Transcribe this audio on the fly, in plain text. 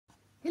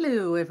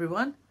Hello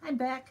everyone, I'm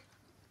back.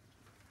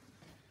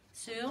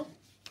 So,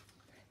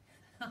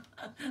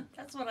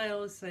 that's what I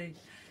always say.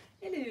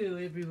 Hello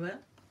everyone.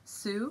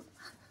 So,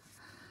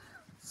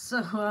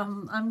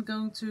 I'm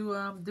going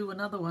to do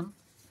another one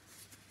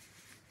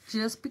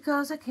just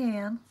because I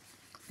can.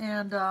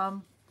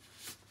 And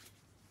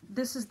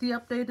this is the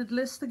updated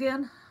list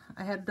again.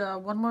 I had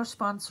one more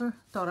sponsor,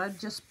 thought I'd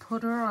just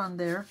put her on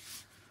there.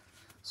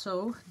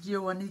 So,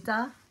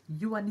 Juanita.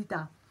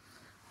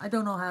 I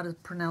don't know how to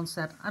pronounce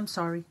that, I'm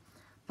sorry.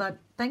 But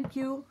thank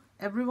you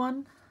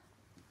everyone,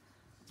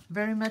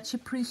 very much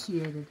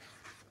appreciated.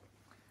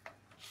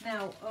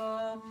 Now,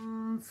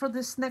 for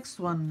this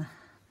next one,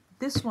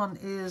 this one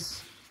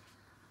is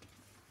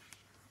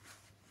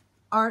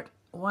Art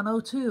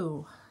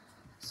 102.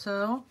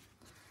 So,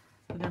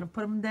 we're going to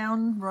put them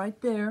down right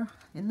there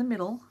in the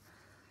middle.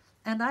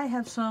 And I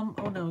have some,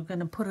 oh no, we're going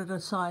to put it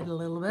aside a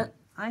little bit.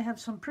 I have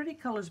some pretty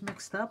colors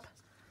mixed up.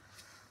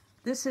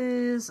 This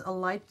is a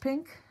light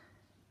pink.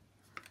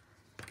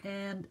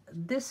 And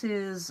this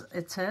is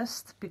a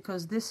test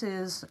because this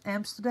is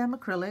Amsterdam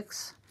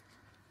acrylics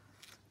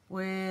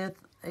with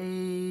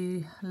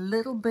a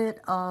little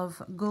bit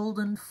of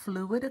golden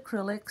fluid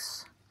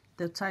acrylics,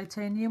 the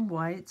titanium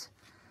white,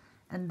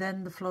 and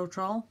then the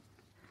Floetrol.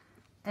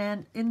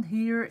 And in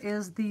here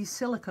is the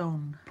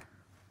silicone.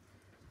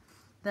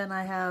 Then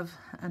I have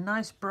a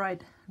nice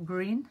bright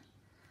green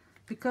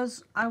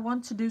because I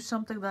want to do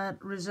something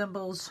that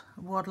resembles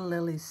water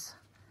lilies,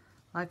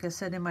 like I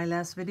said in my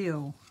last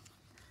video.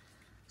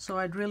 So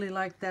I'd really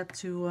like that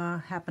to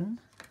happen.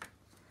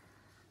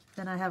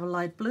 Then I have a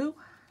light blue.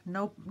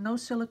 No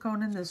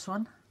silicone in this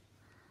one.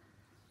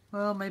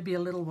 Well, maybe a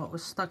little what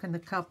was stuck in the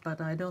cup, but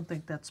I don't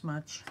think that's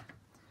much.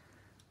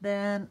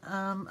 Then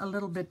a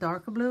little bit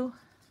darker blue.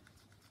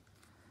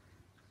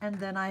 And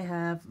then I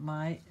have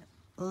my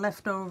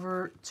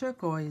leftover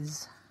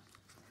turquoise.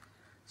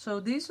 So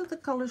these are the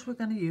colors we're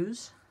going to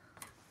use.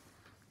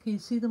 Can you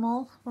see them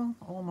all? Well,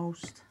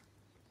 almost.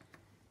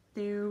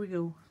 There we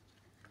go.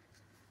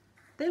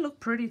 They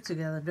look pretty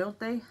together, don't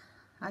they?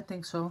 I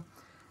think so.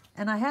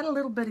 And I had a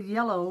little bit of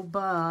yellow,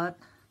 but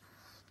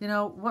you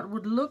know what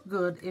would look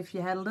good if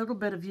you had a little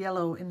bit of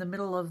yellow in the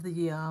middle of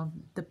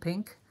the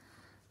pink,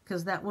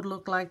 because that would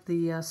look like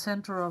the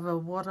center of a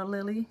water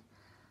lily.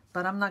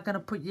 But I'm not going to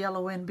put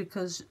yellow in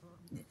because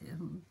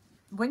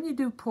when you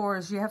do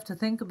pours, you have to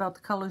think about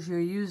the colors you're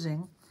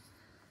using.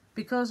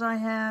 Because I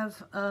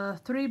have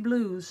 3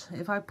 blues,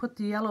 if I put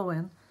the yellow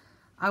in,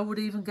 I would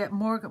even get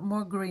more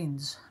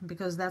greens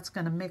because that's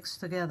going to mix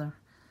together.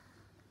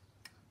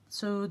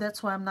 So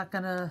that's why I'm not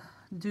going to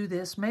do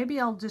this. Maybe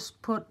I'll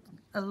just put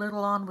a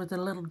little on with a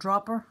little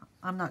dropper.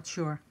 I'm not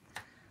sure.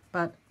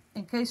 But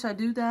in case I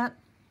do that,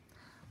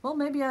 well,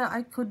 maybe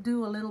I could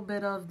do a little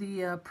bit of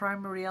the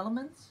primary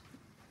elements.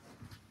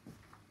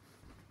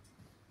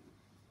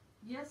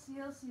 Yes,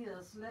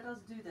 let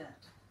us do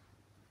that.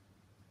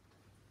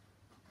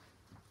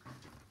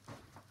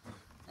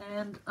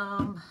 And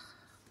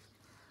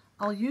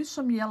I'll use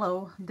some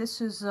yellow. This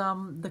is,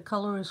 the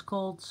color is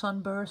called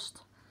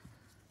Sunburst.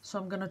 So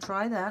I'm going to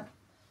try that.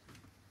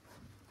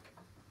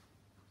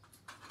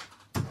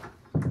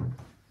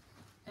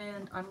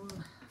 And I'm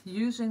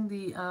using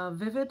the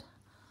Vivid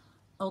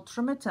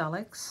Ultra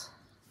Metallics.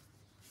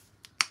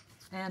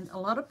 And a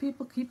lot of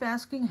people keep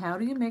asking, how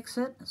do you mix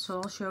it? So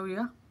I'll show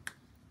you.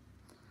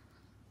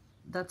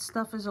 That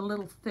stuff is a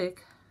little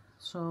thick,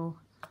 so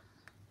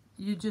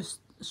you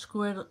just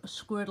squirt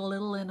a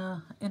little in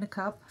a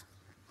cup.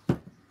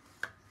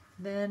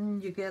 Then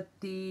you get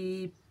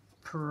the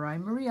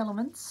primary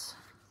elements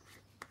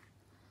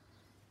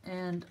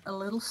and a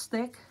little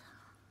stick,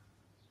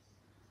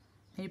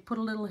 and you put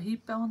a little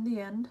heap on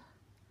the end,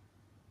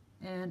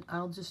 and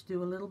I'll just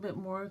do a little bit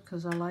more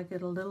because I like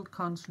it a little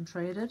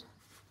concentrated.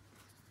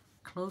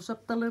 Close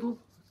up the little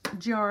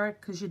jar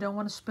because you don't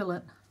want to spill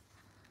it,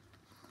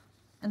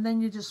 and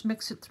then you just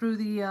mix it through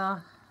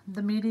the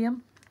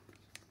medium.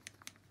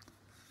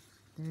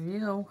 There you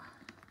go.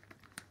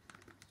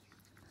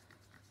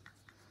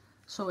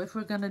 So if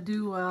we're going to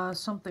do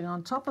something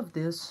on top of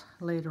this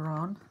later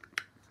on,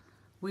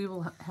 we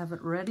will have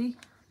it ready.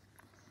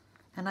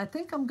 And I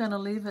think I'm going to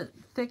leave it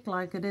thick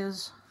like it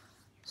is.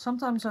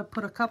 Sometimes I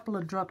put a couple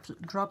of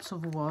drops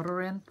of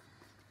water in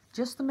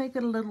just to make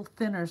it a little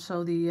thinner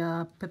so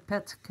the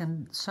pipette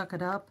can suck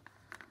it up.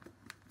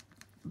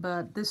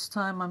 But this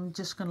time I'm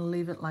just going to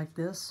leave it like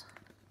this.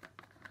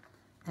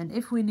 And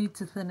if we need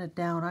to thin it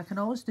down, I can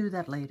always do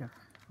that later,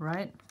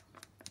 right?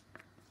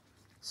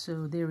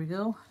 So there we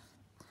go.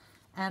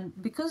 And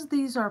because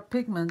these are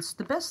pigments,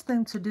 the best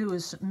thing to do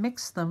is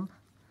mix them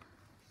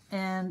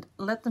and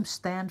let them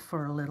stand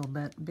for a little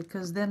bit,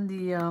 because then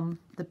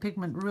the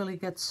pigment really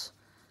gets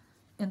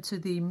into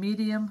the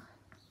medium.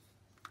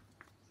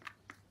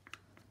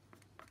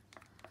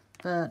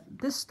 But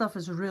this stuff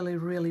is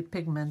really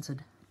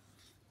pigmented.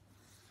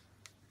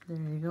 There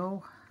you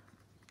go.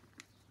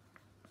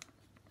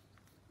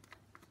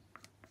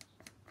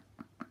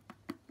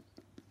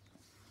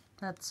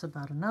 That's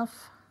about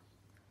enough.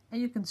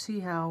 And you can see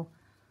how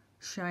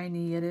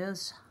shiny it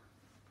is.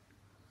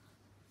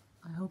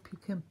 I hope you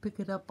can pick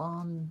it up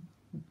on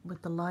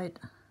with the light,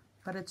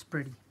 but it's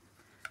pretty.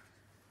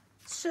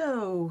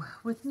 So,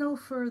 with no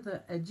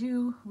further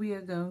ado, we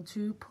are going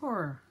to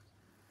pour.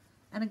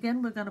 And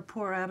again, we're going to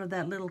pour out of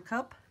that little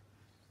cup,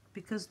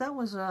 because that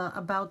was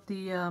about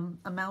the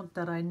amount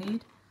that I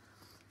need.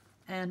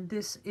 And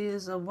this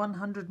is a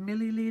 100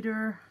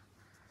 milliliter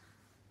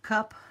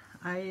cup.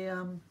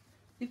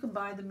 You can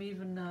buy them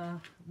even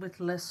with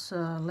less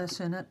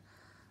in it.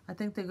 I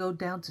think they go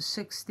down to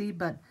 60,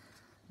 but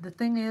the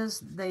thing is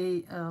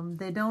they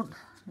don't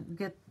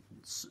get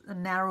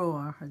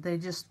narrower. They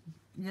just,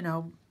 you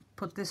know,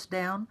 put this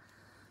down,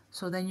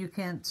 so then you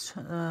can't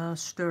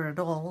stir at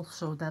all,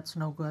 so that's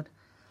no good.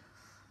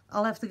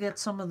 I'll have to get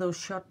some of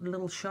those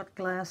little shot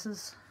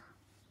glasses.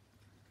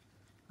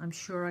 I'm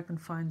sure I can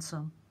find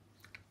some.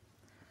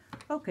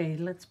 Okay,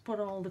 let's put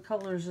all the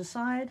colors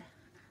aside.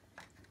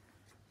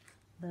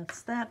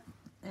 That's that.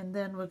 And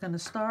then we're going to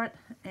start,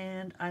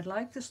 and I'd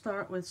like to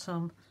start with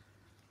some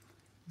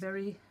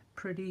very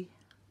pretty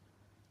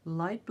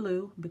light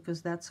blue,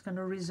 because that's going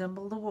to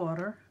resemble the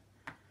water.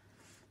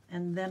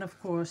 And then, of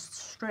course,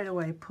 straight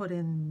away put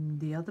in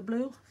the other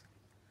blue.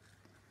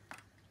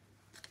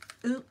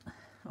 Oop,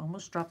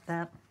 almost dropped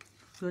that.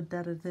 Good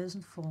that it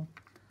isn't full.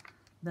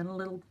 Then a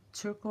little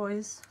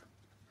turquoise.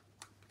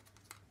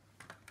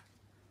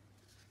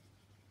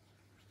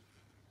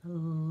 A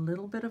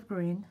little bit of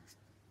green.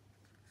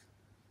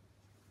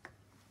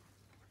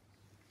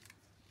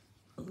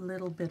 A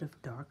little bit of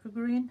darker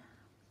green.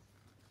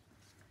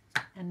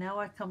 And now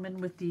I come in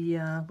with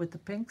the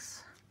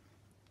pinks.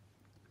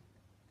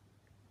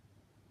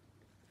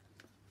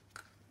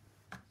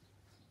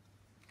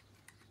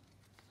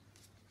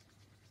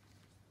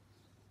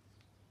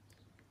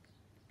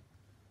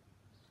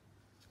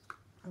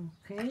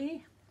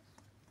 Okay,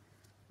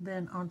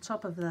 then on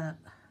top of that,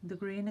 the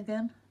green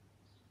again,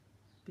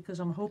 because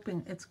I'm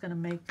hoping it's going to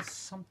make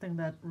something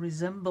that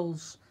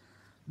resembles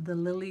the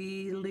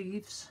lily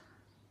leaves.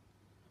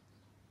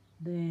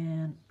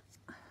 Then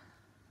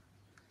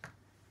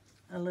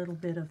a little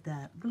bit of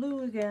that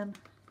blue again.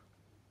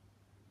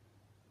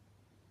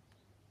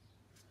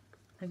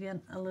 Again,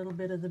 a little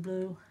bit of the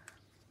blue.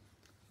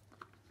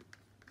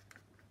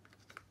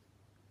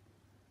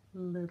 A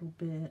little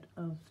bit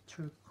of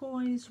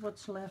turquoise,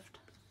 what's left.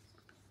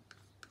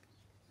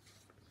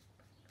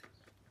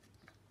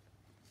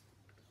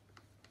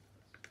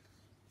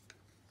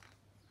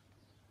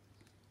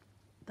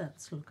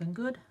 That's looking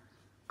good.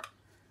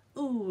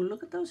 Ooh,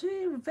 look at those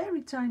here,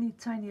 very tiny,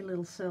 tiny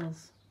little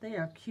cells. They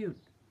are cute.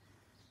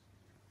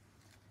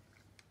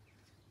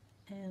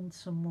 And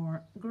some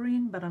more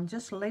green, but I'm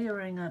just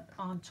layering it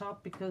on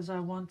top because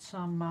I want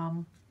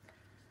some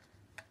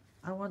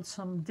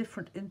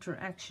different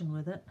interaction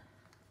with it.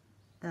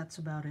 That's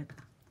about it.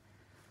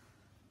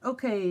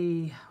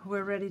 Okay,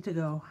 we're ready to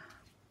go.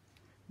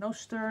 No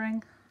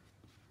stirring.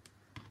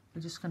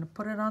 We're just going to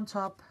put it on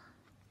top.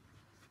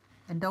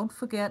 And don't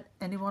forget,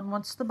 anyone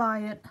wants to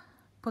buy it,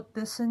 put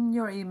this in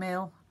your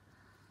email,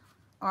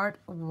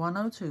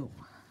 art102.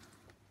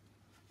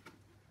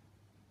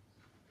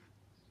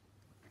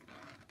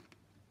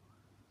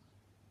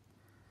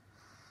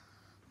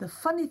 The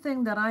funny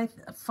thing that I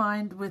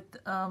find with,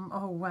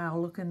 oh wow,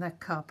 look in that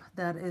cup.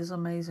 That is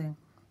amazing.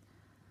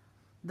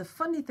 The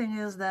funny thing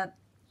is that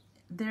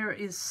there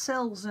is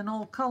cells in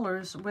all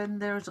colors when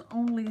there's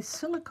only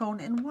silicone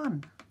in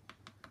one.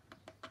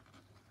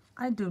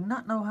 I do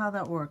not know how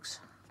that works.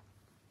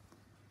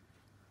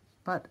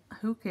 But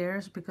who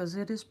cares, because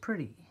it is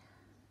pretty.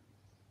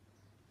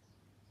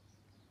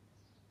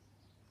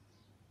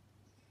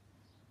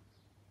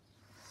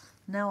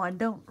 Now I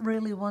don't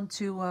really want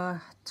to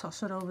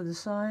toss it over the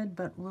side,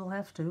 but we'll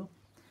have to.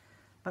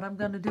 But I'm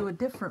going to do it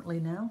differently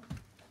now.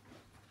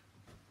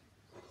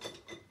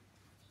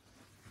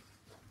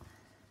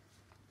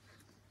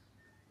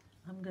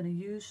 I'm going to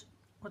use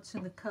what's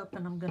in the cup,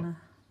 and I'm going to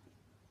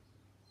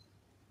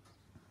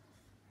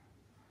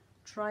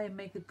try and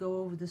make it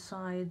go over the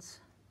sides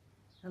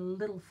a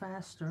little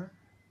faster,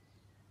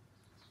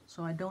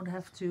 so I don't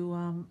have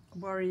to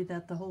worry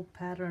that the whole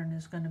pattern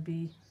is going to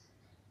be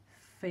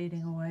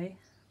fading away.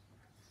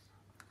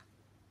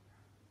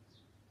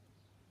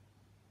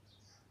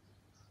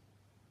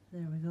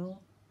 There we go.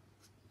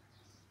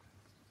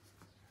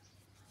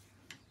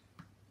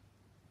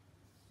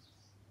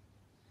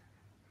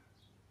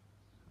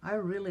 I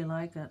really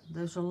like it.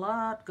 There's a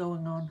lot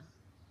going on,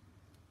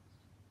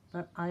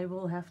 but I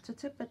will have to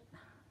tip it.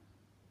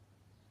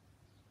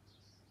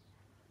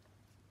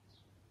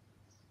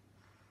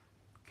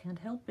 Can't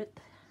help it.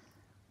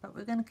 But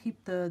we're going to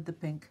keep the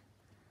pink,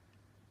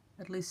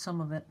 at least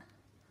some of it.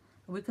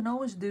 We can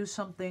always do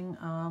something,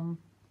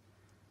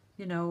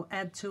 you know,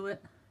 add to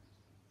it.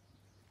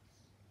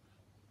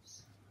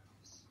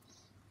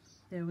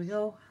 There we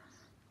go.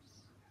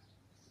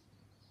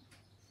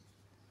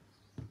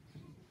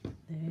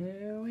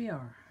 There we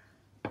are.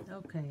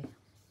 Okay.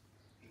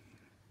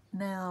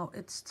 Now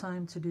it's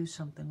time to do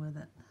something with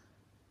it.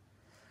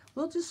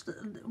 We'll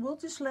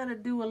just let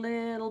it do a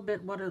little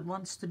bit what it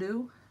wants to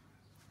do.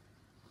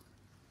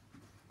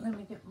 Let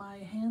me get my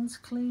hands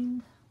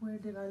cleaned. Where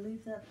did I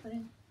leave that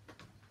thing?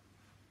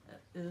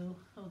 Uh-oh.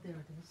 Oh, there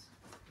it is.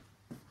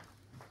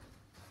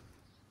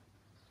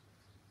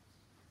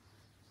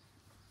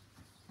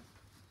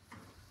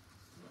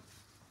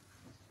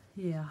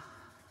 Yeah,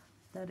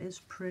 that is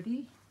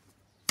pretty.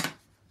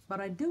 But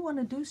I do want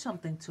to do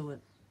something to it.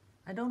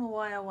 I don't know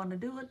why I want to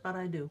do it, but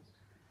I do.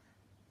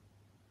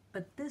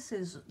 But this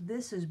is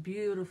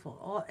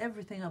beautiful.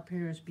 Everything up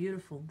here is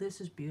beautiful.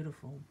 This is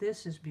beautiful.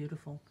 This is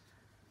beautiful.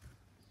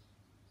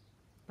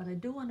 But I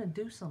do want to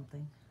do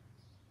something.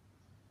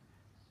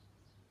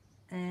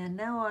 And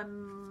now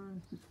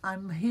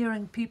I'm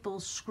hearing people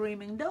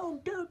screaming, "No,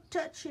 don't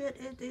touch it.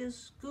 It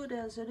is good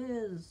as it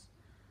is."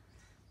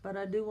 But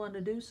I do want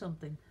to do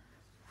something.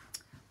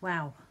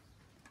 Wow.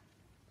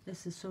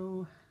 This is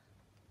so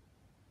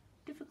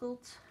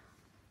difficult.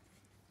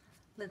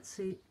 Let's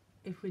see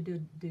if we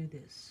do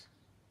this.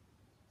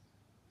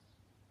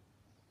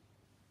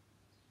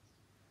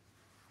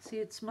 See,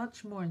 it's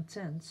much more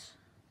intense.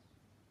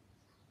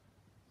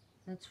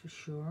 That's for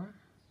sure.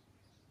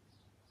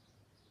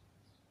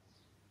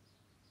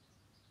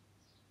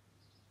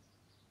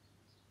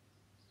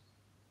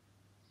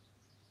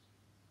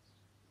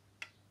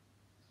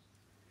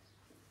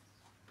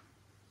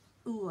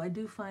 Ooh, I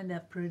do find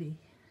that pretty.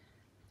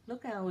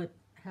 Look how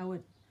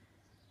it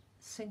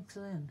sinks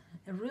in.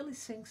 It really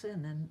sinks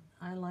in, and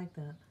I like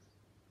that.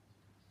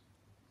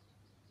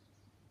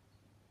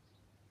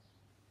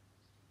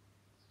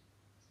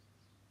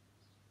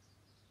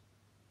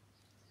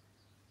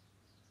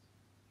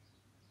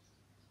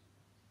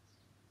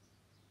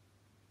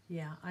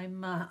 Yeah,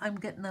 I'm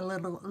getting a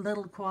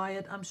little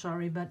quiet. I'm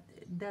sorry, but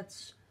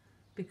that's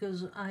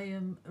because I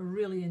am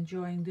really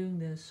enjoying doing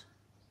this.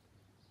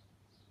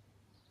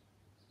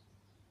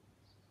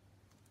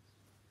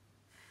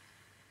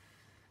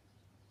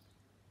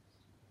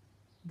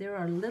 There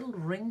are little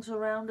rings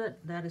around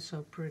it. That is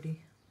so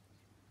pretty.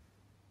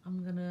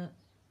 I'm gonna,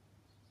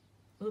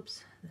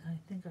 oops, I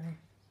think I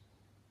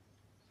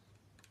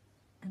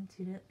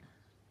emptied it.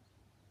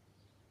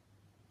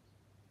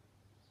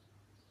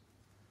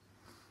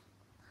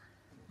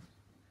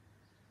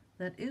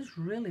 That is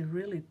really,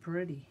 really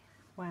pretty.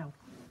 Wow.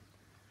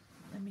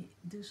 Let me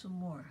do some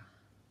more.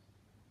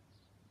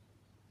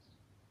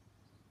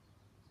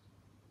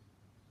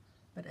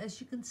 But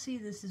as you can see,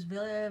 this is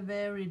very,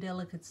 very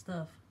delicate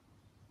stuff.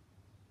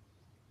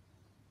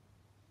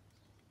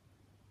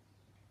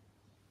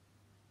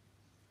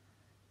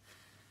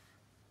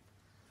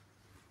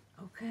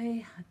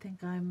 Okay, I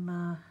think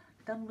I'm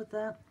done with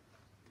that.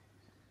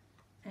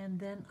 And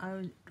then I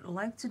would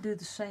like to do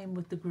the same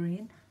with the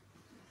green.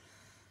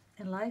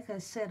 And like I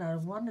said, I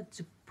wanted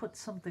to put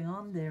something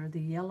on there, the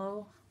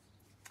yellow,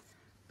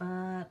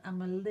 but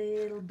I'm a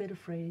little bit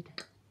afraid.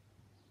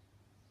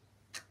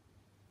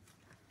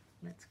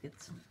 Let's get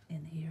some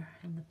in here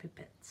in the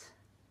pipette.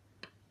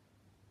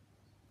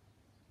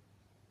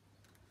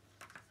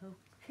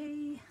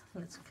 Okay,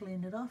 let's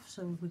clean it off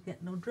so we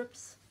get no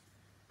drips.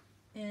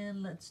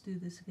 And let's do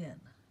this again.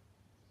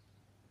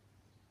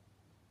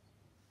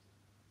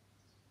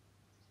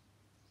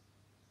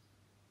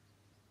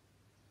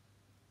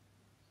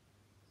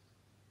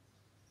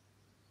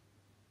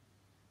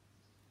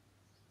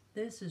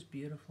 This is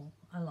beautiful.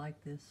 I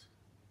like this.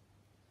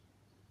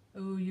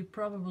 Oh, you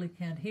probably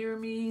can't hear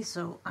me,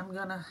 so I'm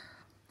gonna...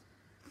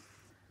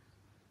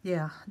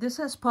 Yeah, this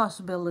has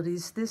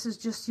possibilities. This is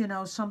just, you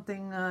know,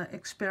 something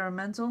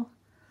experimental.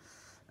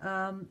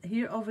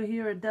 Over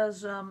here it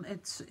does,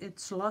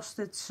 it's lost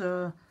its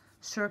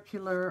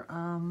circular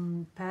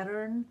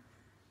pattern.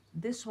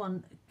 This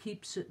one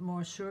keeps it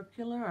more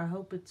circular. I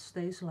hope it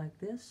stays like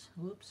this.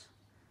 Whoops.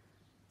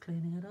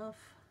 Cleaning it off.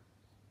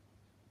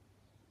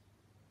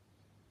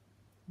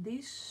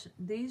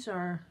 These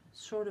are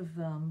sort of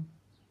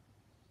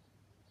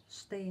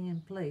staying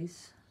in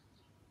place.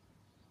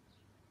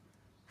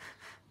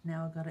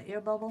 Now I've got an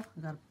air bubble.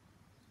 I've got to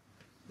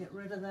get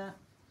rid of that.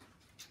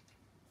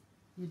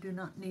 You do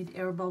not need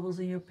air bubbles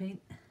in your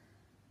paint.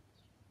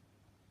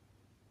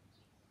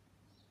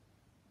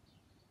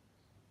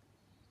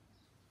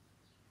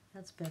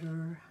 That's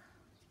better.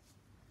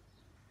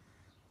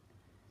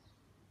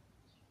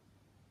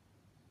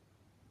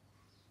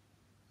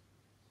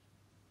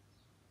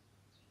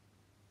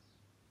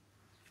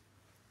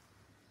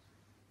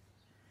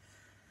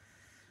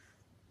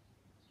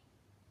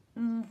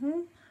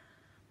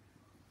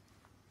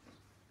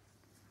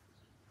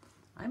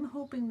 I'm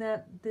hoping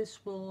that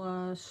this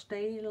will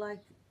stay like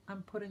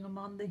I'm putting them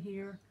on the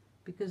here,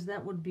 because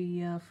that would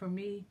be, for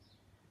me,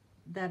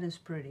 that is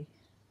pretty.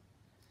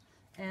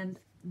 And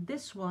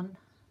this one,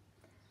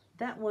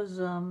 that was,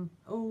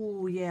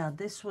 oh yeah,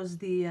 this was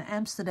the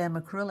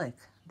Amsterdam acrylic.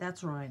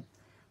 That's right.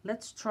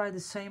 Let's try the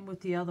same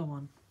with the other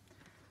one.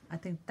 I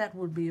think that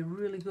would be a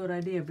really good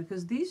idea,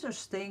 because these are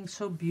staying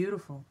so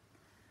beautiful.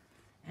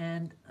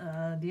 And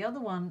the other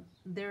one,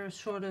 they're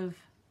sort of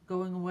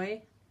going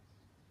away.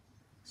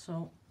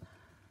 So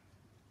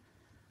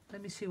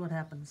let me see what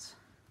happens.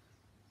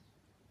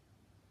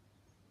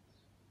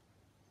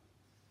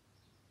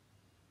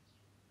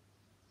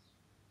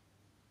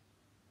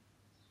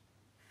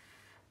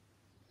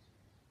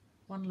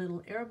 One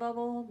little air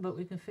bubble, but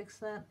we can fix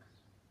that.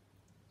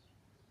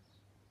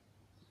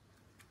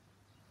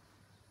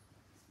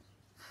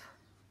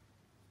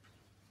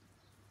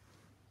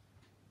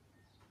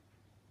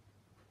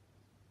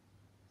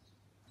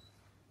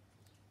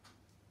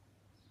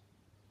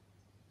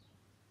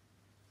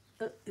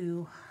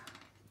 Uh-oh.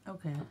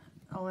 Okay,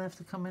 I'll have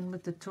to come in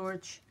with the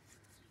torch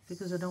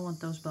because I don't want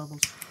those bubbles.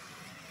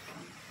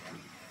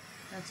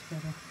 That's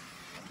better.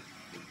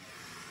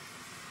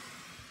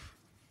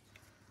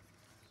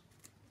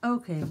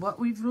 Okay, what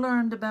we've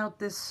learned about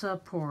this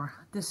pour,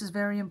 this is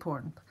very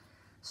important.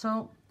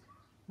 So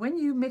when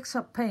you mix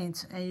up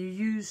paints and you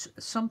use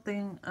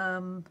something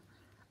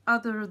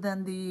other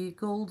than the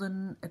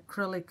golden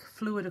acrylic,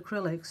 fluid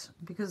acrylics,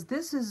 because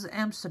this is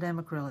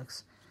Amsterdam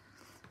acrylics,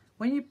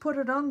 when you put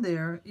it on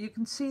there, you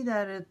can see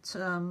that it,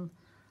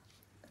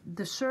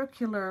 the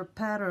circular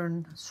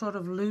pattern sort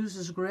of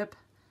loses grip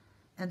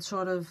and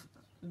sort of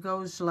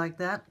goes like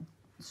that.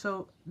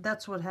 So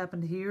that's what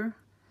happened here.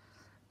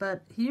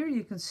 But here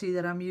you can see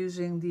that I'm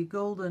using the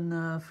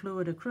golden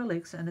fluid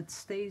acrylics and it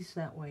stays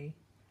that way.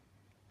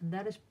 And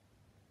that is,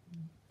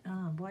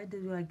 why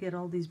do I get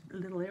all these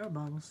little air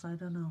bubbles? I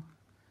don't know.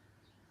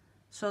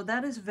 So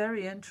that is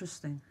very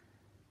interesting.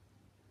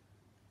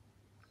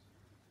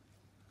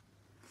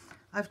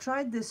 I've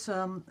tried this,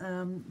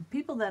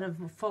 people that have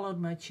followed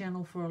my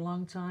channel for a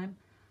long time,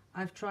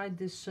 I've tried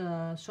this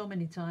so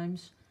many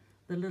times,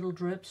 the little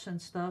drips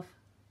and stuff,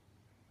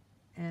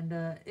 and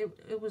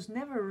it was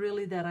never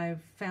really that I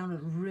found it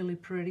really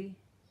pretty,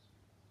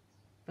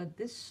 but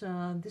this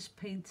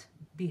paint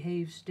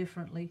behaves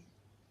differently,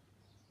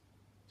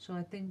 so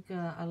I think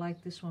I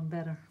like this one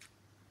better.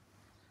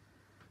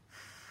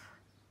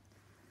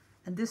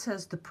 And this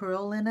has the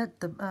pearl in it.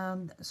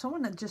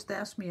 Someone had just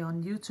asked me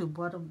on YouTube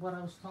what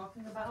I was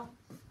talking about.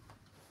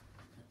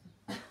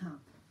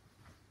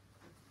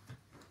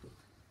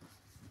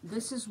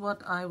 This is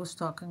what I was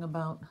talking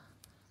about.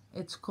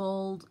 It's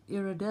called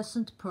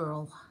iridescent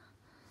pearl.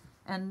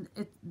 And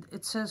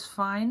it says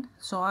fine,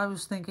 so I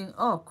was thinking,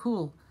 oh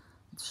cool.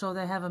 So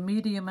they have a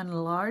medium and a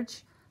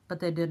large, but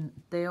they didn't.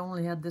 They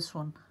only had this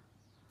one.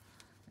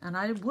 And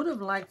I would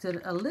have liked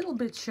it a little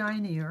bit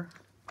shinier,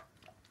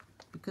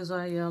 because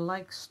I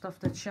like stuff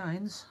that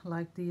shines,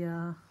 like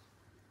the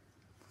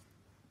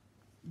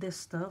this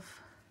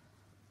stuff.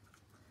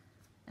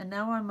 And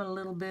now I'm a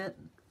little bit,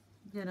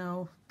 you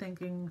know,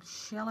 thinking,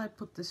 shall I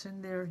put this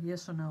in there,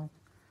 yes or no?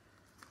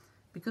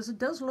 Because it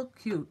does look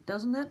cute,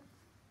 doesn't it?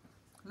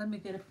 Let me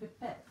get a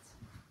pipette.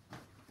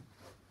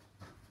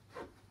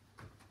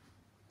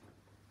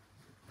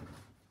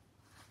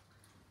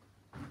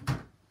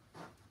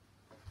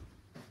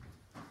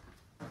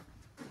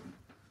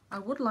 I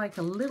would like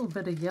a little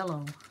bit of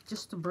yellow,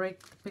 just to break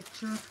the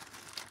picture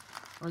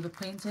or the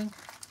painting.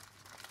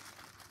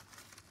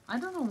 I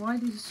don't know why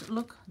these,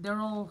 look, they're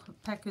all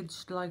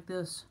packaged like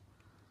this.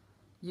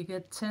 You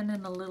get 10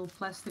 in a little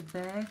plastic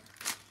bag.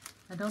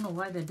 I don't know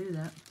why they do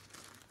that.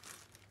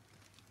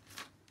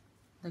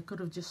 They could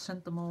have just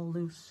sent them all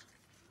loose.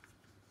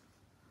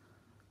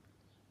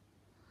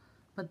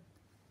 But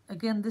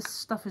again, this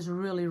stuff is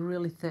really,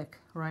 really thick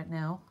right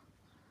now.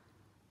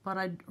 But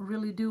I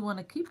really do want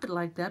to keep it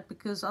like that,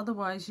 because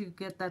otherwise you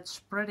get that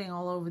spreading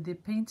all over the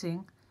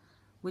painting,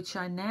 which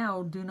I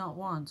now do not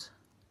want.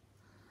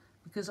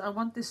 Because I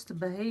want this to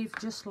behave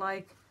just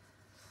like,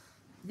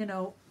 you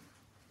know,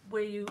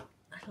 where you,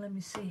 let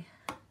me see,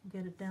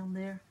 get it down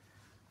there.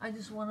 I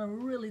just want a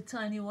really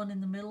tiny one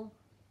in the middle.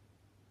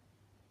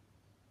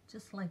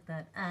 Just like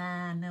that.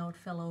 Ah, now it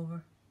fell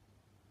over.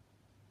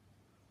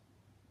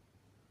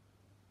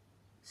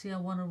 See, I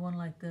wanted one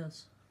like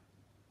this.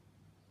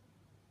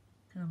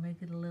 Can I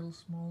make it a little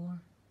smaller?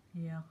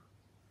 Yeah.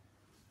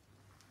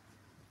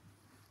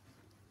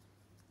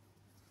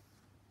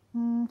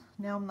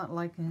 Now I'm not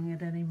liking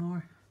it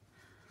anymore.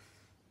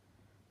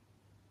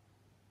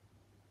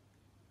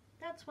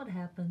 That's what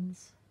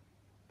happens.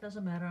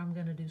 Doesn't matter, I'm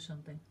gonna do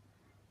something.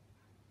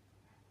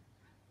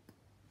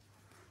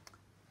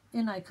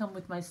 In I come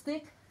with my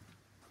stick.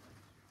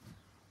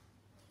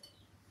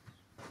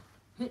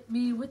 Hit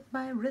me with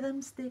my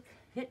rhythm stick.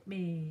 Hit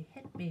me,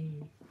 hit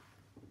me.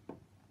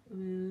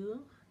 Ooh,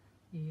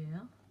 yeah.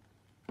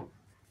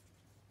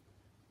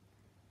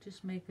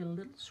 Just make a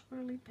little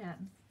swirly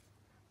pattern.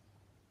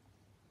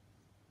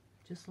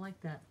 Just like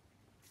that.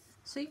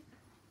 See?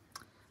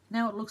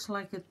 Now it looks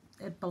like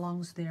it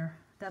belongs there.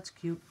 That's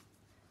cute.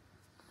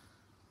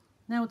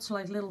 Now it's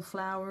like little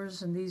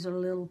flowers, and these are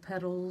little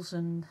petals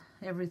and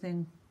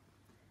everything.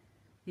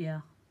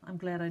 Yeah, I'm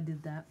glad I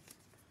did that.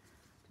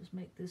 Just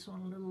make this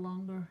one a little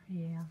longer.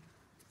 Yeah,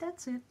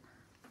 that's it.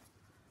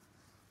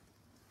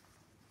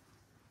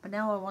 But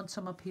now I want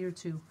some up here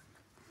too.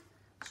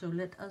 So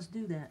let us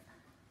do that.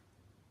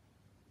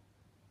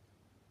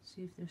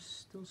 See if there's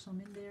still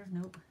some in there.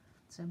 Nope,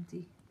 it's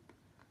empty.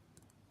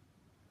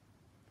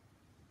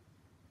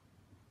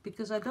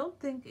 Because I don't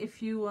think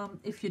if you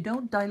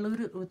don't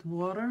dilute it with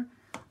water,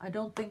 I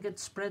don't think it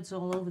spreads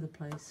all over the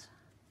place.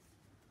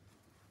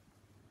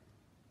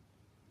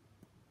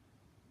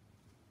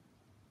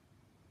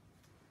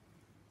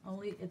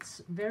 only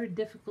it's very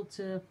difficult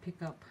to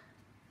pick up.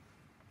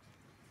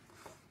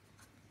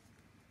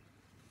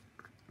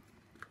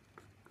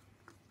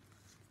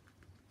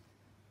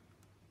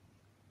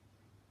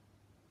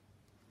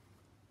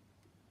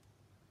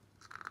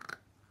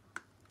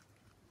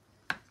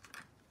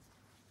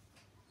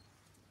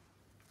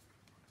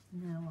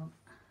 Now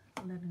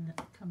I'm letting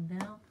it come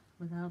down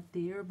without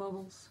the air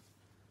bubbles.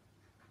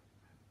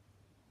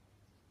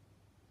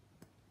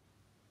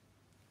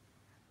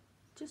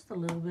 Just a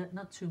little bit,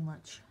 not too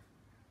much.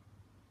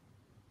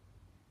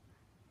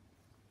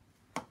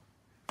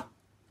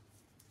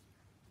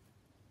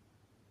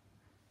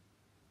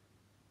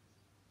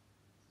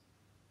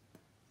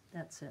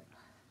 That's it.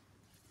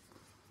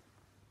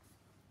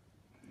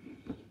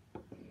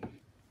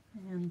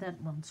 And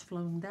that one's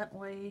flowing that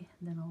way,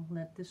 then I'll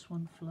let this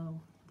one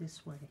flow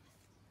this way.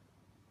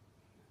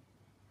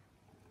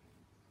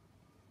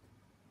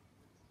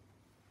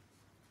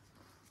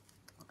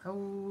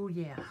 Oh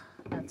yeah,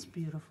 that's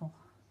beautiful.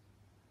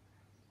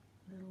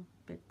 A little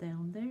bit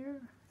down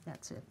there,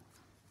 that's it.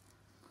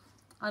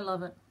 I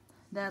love it.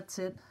 That's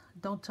it.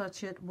 Don't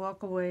touch it,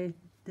 walk away.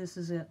 This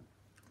is it.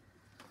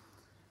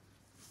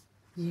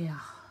 Yeah.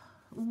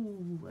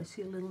 Ooh, I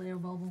see a little air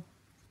bubble.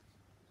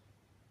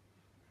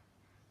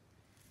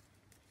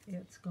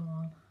 It's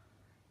gone.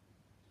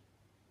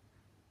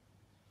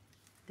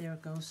 There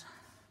it goes.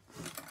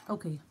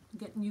 Okay,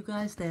 getting you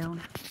guys down.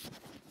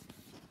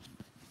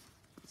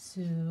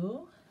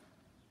 So,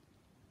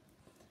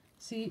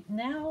 see,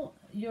 now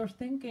you're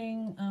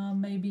thinking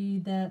maybe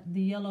that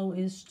the yellow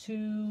is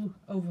too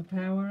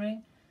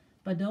overpowering,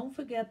 but don't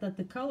forget that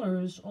the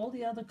colors, all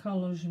the other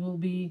colors, will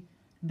be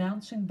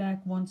bouncing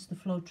back once the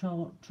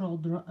Floetrol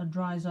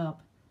dries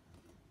up.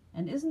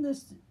 And isn't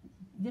this,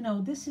 you know,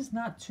 this is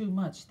not too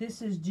much.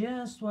 This is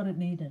just what it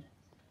needed.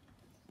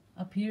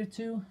 Up here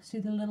too, see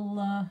the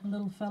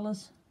little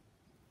fellas?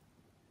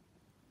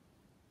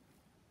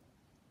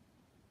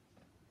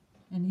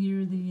 And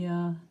here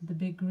the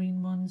big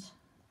green ones.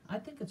 I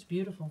think it's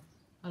beautiful.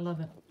 I love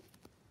it.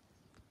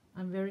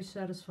 I'm very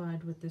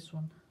satisfied with this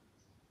one.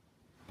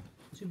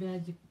 Too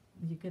bad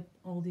you get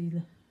all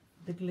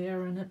the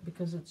glare in it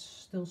because it's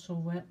still so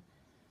wet.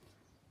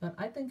 But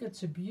I think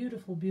it's a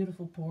beautiful,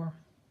 beautiful pour.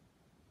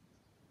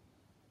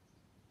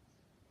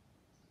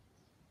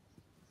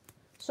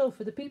 So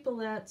for the people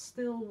that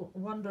still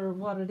wonder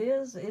what it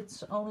is,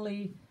 it's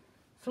only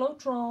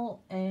Floetrol,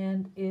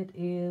 and it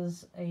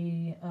is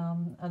a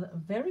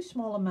very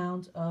small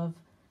amount of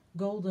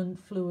golden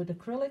fluid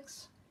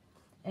acrylics.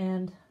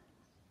 And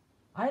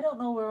I don't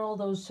know where all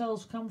those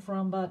cells come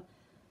from, but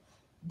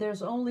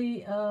there's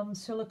only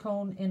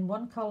silicone in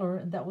one color,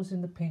 and that was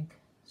in the pink.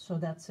 So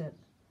that's it.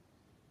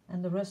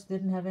 And the rest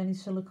didn't have any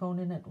silicone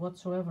in it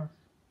whatsoever.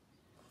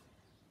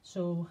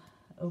 So,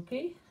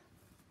 okay.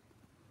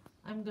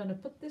 I'm gonna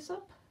put this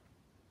up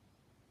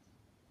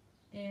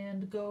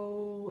and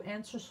go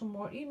answer some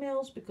more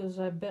emails, because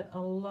I bet a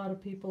lot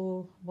of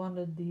people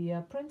wanted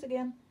the print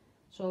again.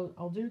 So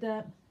I'll do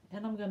that,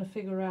 and I'm gonna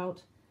figure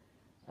out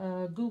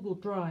Google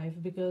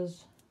Drive,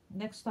 because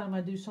next time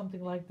I do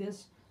something like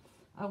this,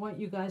 I want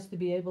you guys to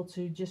be able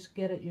to just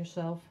get it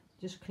yourself.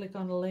 Just click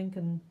on the link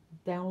and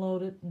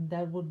download it, and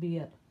that would be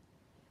it.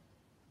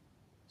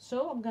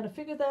 So I'm gonna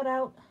figure that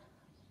out,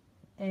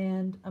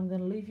 and I'm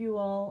gonna leave you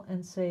all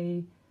and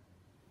say,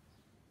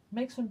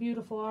 make some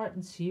beautiful art,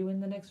 and see you in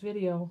the next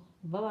video.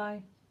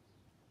 Bye-bye.